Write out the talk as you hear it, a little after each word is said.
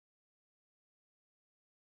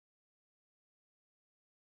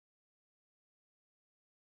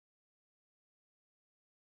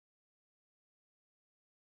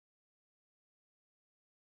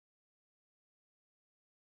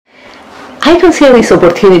I consider this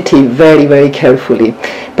opportunity very, very carefully,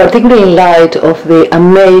 particularly in light of the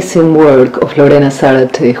amazing work of Lorena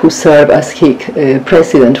Zárate, who served as HIC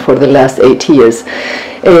president for the last 8 years.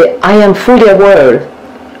 I am fully aware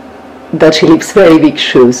that she leaves very big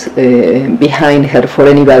shoes behind her for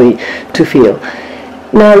anybody to fill.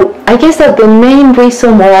 Now, I guess that the main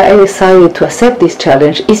reason why I decided to accept this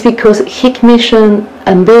challenge is because HIC mission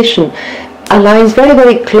and vision aligns very,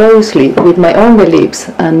 very closely with my own beliefs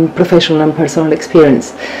and professional and personal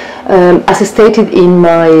experience. As stated in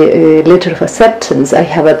my letter of acceptance, I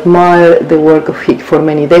have admired the work of HIC for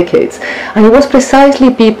many decades, and it was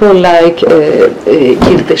precisely people like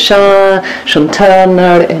Gilles Deschamps, Sean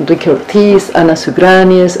Turner, Enrique Ortiz, Ana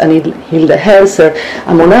Sugrañes, and Hilda Herzer,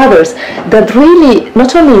 among others, that really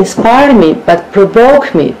not only inspired me but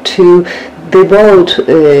provoked me to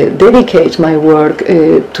dedicate my work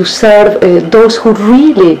to serve those who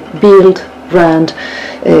really build, run,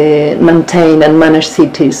 maintain and manage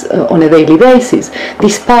cities on a daily basis,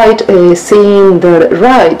 despite seeing their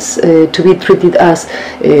rights to be treated as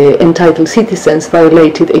entitled citizens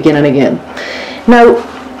violated again and again. Now,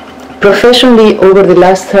 professionally, over the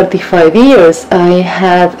last 35 years, I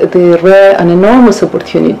had the rare and enormous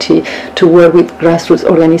opportunity to work with grassroots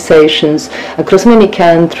organizations across many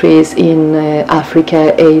countries in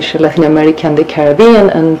Africa, Asia, Latin America, and the Caribbean,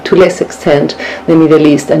 and to less extent, the Middle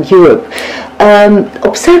East and Europe.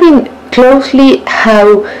 Observing closely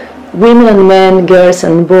how women and men, girls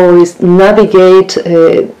and boys navigate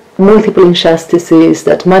multiple injustices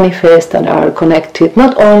that manifest and are connected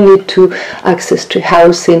not only to access to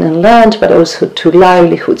housing and land, but also to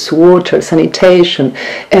livelihoods, water, sanitation,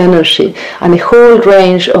 energy, and a whole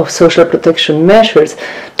range of social protection measures,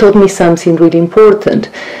 taught me something really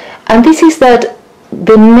important. And this is that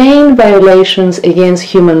the main violations against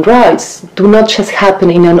human rights do not just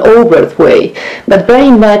happen in an overt way, but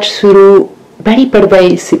very much through very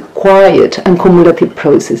pervasive, quiet and cumulative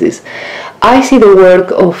processes. I see the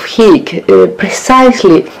work of HIC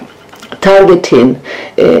precisely targeting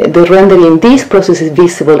the rendering these processes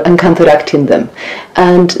visible and counteracting them.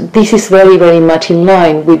 And this is very, very much in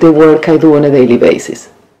line with the work I do on a daily basis.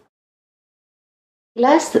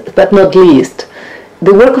 Last but not least,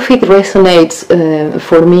 the work of HIC resonates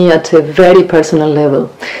for me at a very personal level.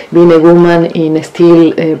 Being a woman in a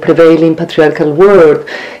still prevailing patriarchal world,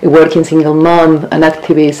 a working single mom, an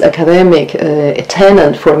activist, academic, a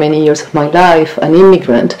tenant for many years of my life, an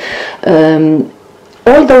immigrant,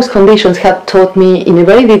 all those conditions have taught me in a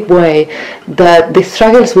very deep way that the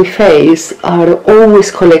struggles we face are always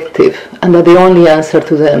collective and that the only answer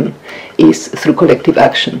to them is through collective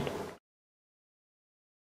action.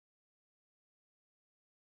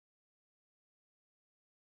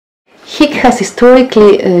 HIC has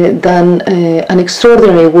historically done an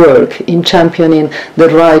extraordinary work in championing the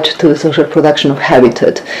right to the social production of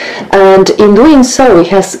habitat, and in doing so it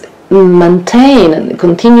has maintained and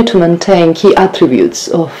continued to maintain key attributes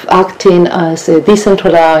of acting as a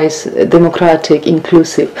decentralized, democratic,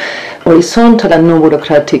 inclusive, horizontal and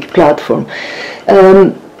non-bureaucratic platform.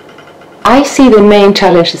 I see the main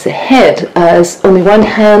challenges ahead as, on the one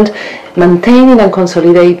hand, maintaining and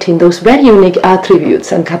consolidating those very unique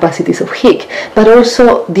attributes and capacities of HIC, but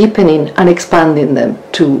also deepening and expanding them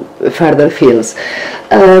to further fields.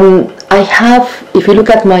 I have, if you look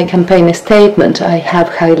at my campaign statement, I have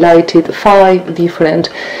highlighted 5 different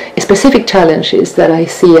specific challenges that I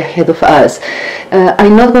see ahead of us.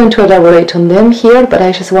 I'm not going to elaborate on them here, but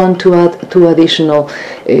I just want to add 2 additional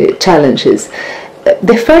challenges.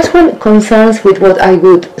 The first one concerns with what I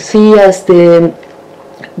would see as the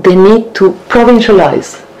need to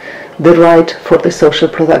provincialize the right for the social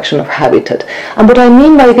production of habitat. And what I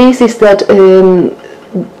mean by this is that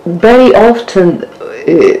very often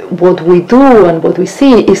what we do and what we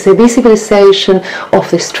see is a visibilization of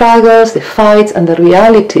the struggles, the fights and the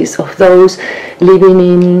realities of those living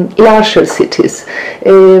in larger cities.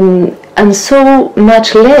 And so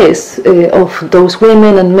much less of those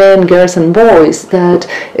women and men, girls and boys that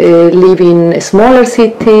live in smaller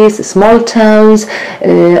cities, small towns,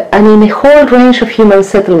 and in a whole range of human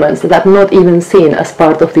settlements that are not even seen as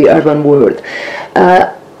part of the urban world.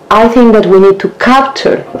 I think that we need to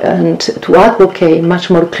capture and to advocate much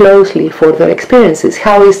more closely for their experiences.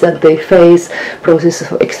 How is that they face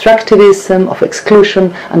processes of extractivism, of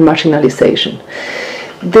exclusion and marginalization.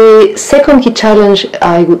 The second key challenge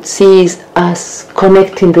I would see is as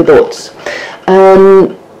connecting the dots.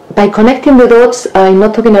 By connecting the dots, I'm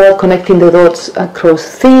not talking about connecting the dots across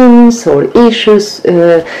themes or issues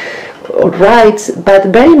rights, but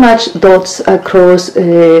very much dots across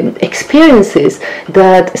experiences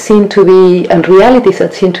that seem to be, and realities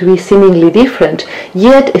that seem to be seemingly different,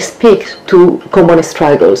 yet speak to common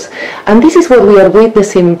struggles. And this is what we are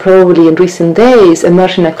witnessing probably in recent days,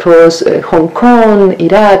 emerging across Hong Kong,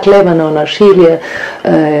 Iraq, Lebanon, Algeria,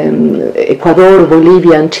 Ecuador,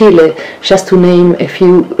 Bolivia, and Chile, just to name a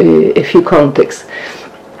few contexts.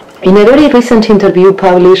 In a very recent interview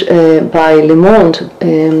published by Le Monde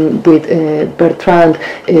with Bertrand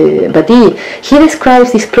Badi, he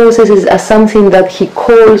describes these processes as something that he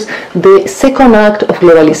calls the second act of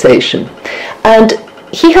globalization. And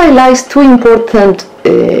he highlights two important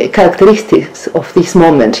characteristics of this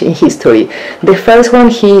moment in history. The first one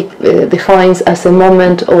he defines as a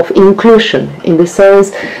moment of inclusion, in the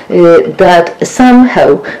sense that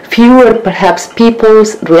somehow fewer perhaps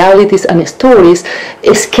people's realities and stories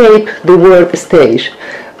escape the world stage.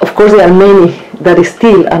 Of course, there are many that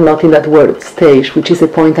still are not in that world stage, which is a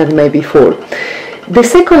point I made before. The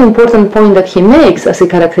second important point that he makes as a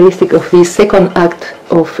characteristic of this second act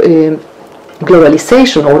of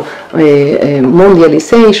globalization or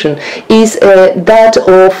mondialization is that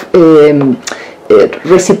of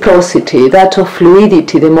reciprocity, that of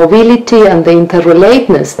fluidity, the mobility and the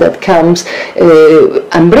interrelatedness that comes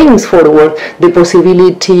and brings forward the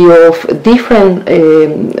possibility of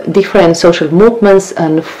different social movements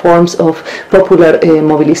and forms of popular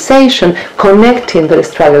mobilization connecting their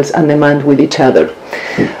struggles and demand with each other.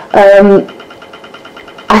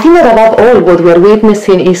 I think that above all what we are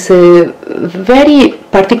witnessing is a very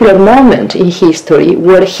particular moment in history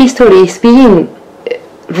where history is being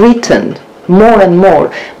written more and more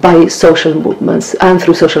by social movements and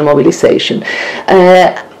through social mobilization.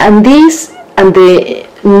 And the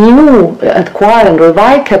new acquired and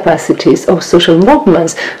revived capacities of social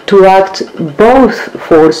movements to act both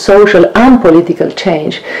for social and political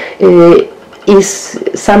change is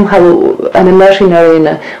somehow an emerging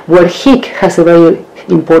arena where HIC has a very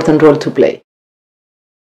important role to play.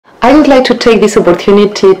 I would like to take this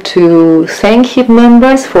opportunity to thank HIC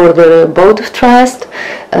members for their vote of trust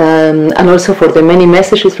and also for the many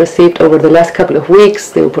messages received over the last couple of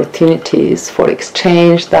weeks, the opportunities for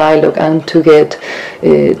exchange, dialogue, and to get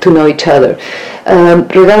to know each other.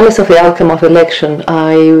 Regardless of the outcome of the election,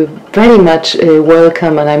 I very much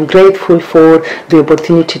welcome and I'm grateful for the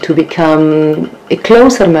opportunity to become a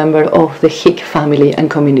closer member of the HIC family and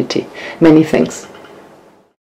community. Many thanks.